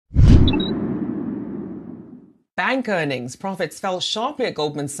Bank earnings profits fell sharply at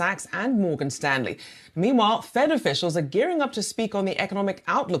Goldman Sachs and Morgan Stanley. Meanwhile, Fed officials are gearing up to speak on the economic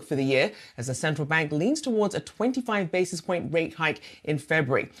outlook for the year as the central bank leans towards a 25 basis point rate hike in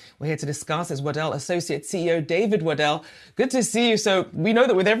February. We're here to discuss is Waddell Associate CEO David Waddell. Good to see you. So we know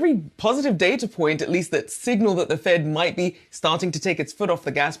that with every positive data point, at least that signal that the Fed might be starting to take its foot off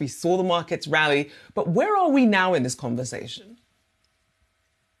the gas, we saw the markets rally. But where are we now in this conversation?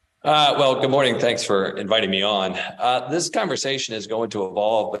 Well, good morning. Thanks for inviting me on. This conversation is going to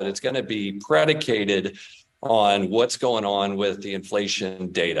evolve, but it's going to be predicated on what's going on with the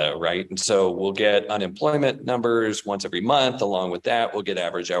inflation data, right? And so we'll get unemployment numbers once every month. Along with that, we'll get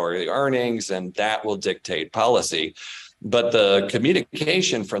average hourly earnings, and that will dictate policy. But the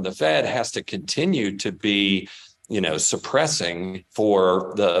communication from the Fed has to continue to be suppressing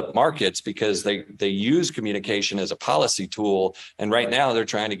for the markets because they use communication as a policy tool. And right now they're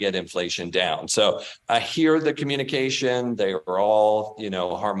trying to get inflation down. So I hear the communication. They are all,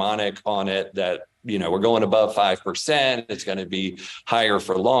 harmonic on it that, we're going above 5%. It's going to be higher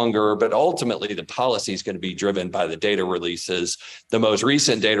for longer. But ultimately, the policy is going to be driven by the data releases. The most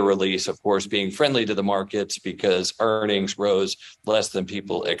recent data release, of course, being friendly to the markets because earnings rose less than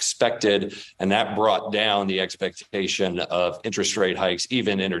people expected. And that brought down the expectation of interest rate hikes,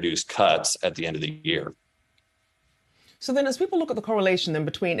 even introduced cuts at the end of the year. So then as people look at the correlation then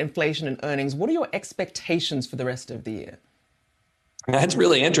between inflation and earnings, what are your expectations for the rest of the year? That's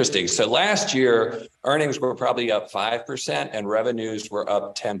really interesting. So last year, earnings were probably up 5% and revenues were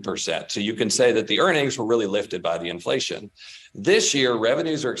up 10%. So you can say that the earnings were really lifted by the inflation. This year,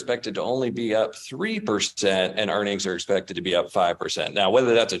 revenues are expected to only be up 3% and earnings are expected to be up 5%. Now,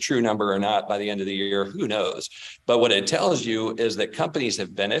 whether that's a true number or not by the end of the year, who knows? But what it tells you is that companies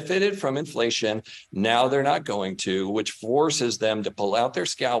have benefited from inflation. Now they're not going to, which forces them to pull out their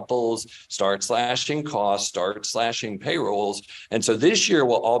scalpels, start slashing costs, start slashing payrolls. And so this year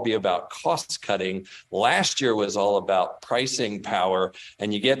will all be about cost cutting. Last year was all about pricing power,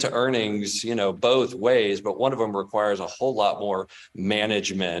 and you get to earnings, both ways, but one of them requires a whole lot more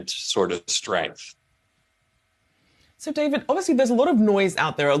management sort of strength. So, David, obviously there's a lot of noise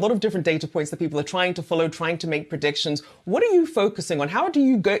out there, a lot of different data points that people are trying to follow, trying to make predictions. What are you focusing on? How do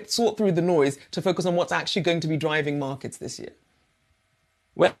you sort through the noise to focus on what's actually going to be driving markets this year?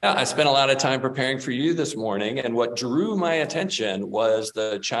 Well, I spent a lot of time preparing for you this morning, and what drew my attention was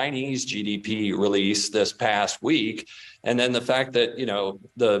the Chinese GDP release this past week. And then the fact that,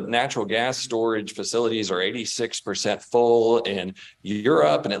 the natural gas storage facilities are 86% full in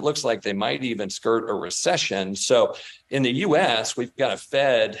Europe, and it looks like they might even skirt a recession. So in the US, we've got a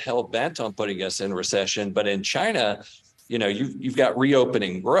Fed hell bent on putting us in recession, but in China, you've got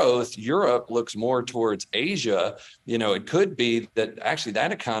reopening growth. Europe looks more towards Asia. It could be that actually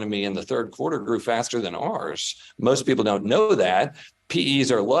that economy in the third quarter grew faster than ours. Most people don't know that.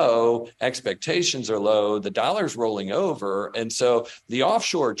 PEs are low, expectations are low, the dollar's rolling over. And so the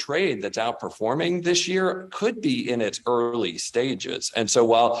offshore trade that's outperforming this year could be in its early stages. And so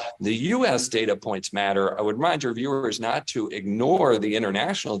while the US data points matter, I would remind your viewers not to ignore the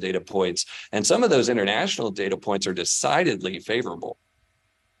international data points. And some of those international data points are decidedly favorable.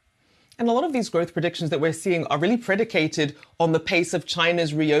 And a lot of these growth predictions that we're seeing are really predicated on the pace of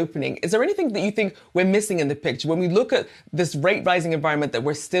China's reopening. Is there anything that you think we're missing in the picture when we look at this rate rising environment that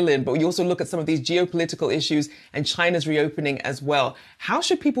we're still in, but we also look at some of these geopolitical issues and China's reopening as well? How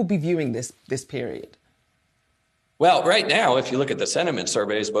should people be viewing this period? Well, right now, if you look at the sentiment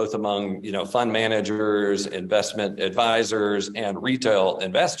surveys, both among fund managers, investment advisors, and retail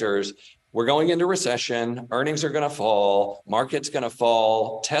investors, we're going into recession, earnings are going to fall, market's going to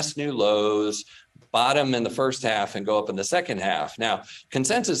fall, test new lows, bottom in the first half and go up in the second half. Now,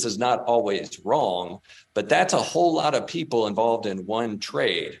 consensus is not always wrong, but that's a whole lot of people involved in one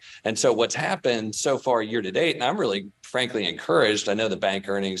trade. And so what's happened so far year to date, and I'm really frankly encouraged. I know the bank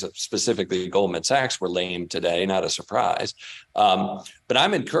earnings, specifically Goldman Sachs, were lame today, not a surprise. But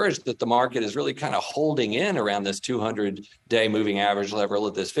I'm encouraged that the market is really kind of holding in around this 200-day moving average level,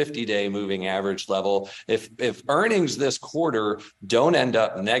 at this 50-day moving average level. If earnings this quarter don't end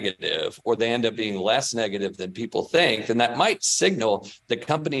up negative, or they end up being less negative than people think, then that might signal that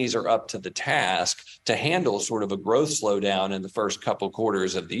companies are up to the task to handle sort of a growth slowdown in the first couple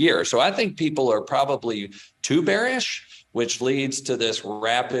quarters of the year. So I think people are probably too bearish, which leads to this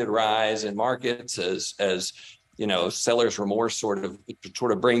rapid rise in markets as seller's remorse sort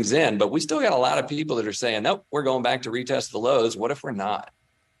of brings in. But we still got a lot of people that are saying, nope, we're going back to retest the lows. What if we're not?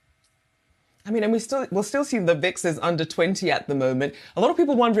 I mean, and we'll still see the VIX is under 20 at the moment. A lot of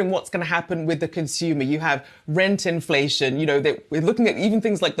people wondering what's going to happen with the consumer. You have rent inflation. We're looking at even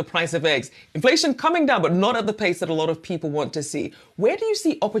things like the price of eggs. Inflation coming down, but not at the pace that a lot of people want to see. Where do you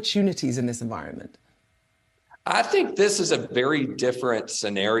see opportunities in this environment? I think this is a very different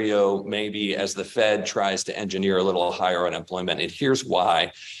scenario, maybe as the Fed tries to engineer a little higher unemployment. And here's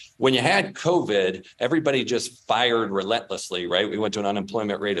why. When you had COVID, everybody just fired relentlessly, right? We went to an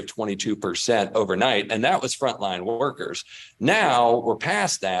unemployment rate of 22% overnight, and that was frontline workers. Now we're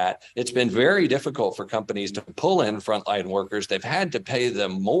past that. It's been very difficult for companies to pull in frontline workers. They've had to pay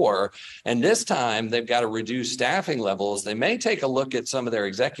them more. And this time they've got to reduce staffing levels. They may take a look at some of their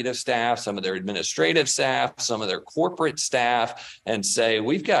executive staff, some of their administrative staff, some of their corporate staff, and say,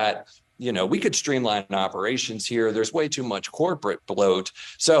 we could streamline operations here. There's way too much corporate bloat.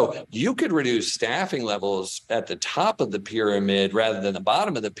 So you could reduce staffing levels at the top of the pyramid rather than the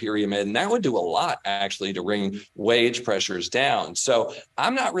bottom of the pyramid. And that would do a lot, actually, to bring wage pressures down. So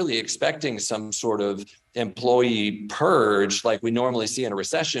I'm not really expecting some sort of employee purge like we normally see in a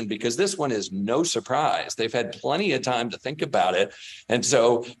recession, because this one is no surprise. They've had plenty of time to think about it. And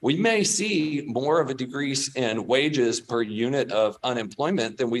so we may see more of a decrease in wages per unit of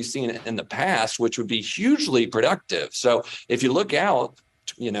unemployment than we've seen in the past, which would be hugely productive. So if you look out,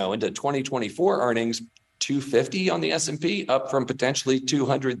 into 2024 earnings, 250 on the S&P, up from potentially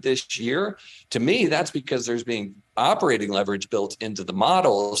 200 this year. To me, that's because there's being operating leverage built into the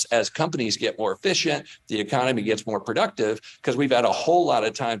models as companies get more efficient, the economy gets more productive, because we've had a whole lot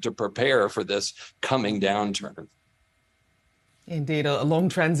of time to prepare for this coming downturn. Indeed, a long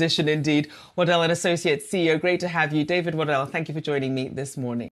transition indeed. Waddell & Associates CEO, great to have you. David Waddell, thank you for joining me this morning.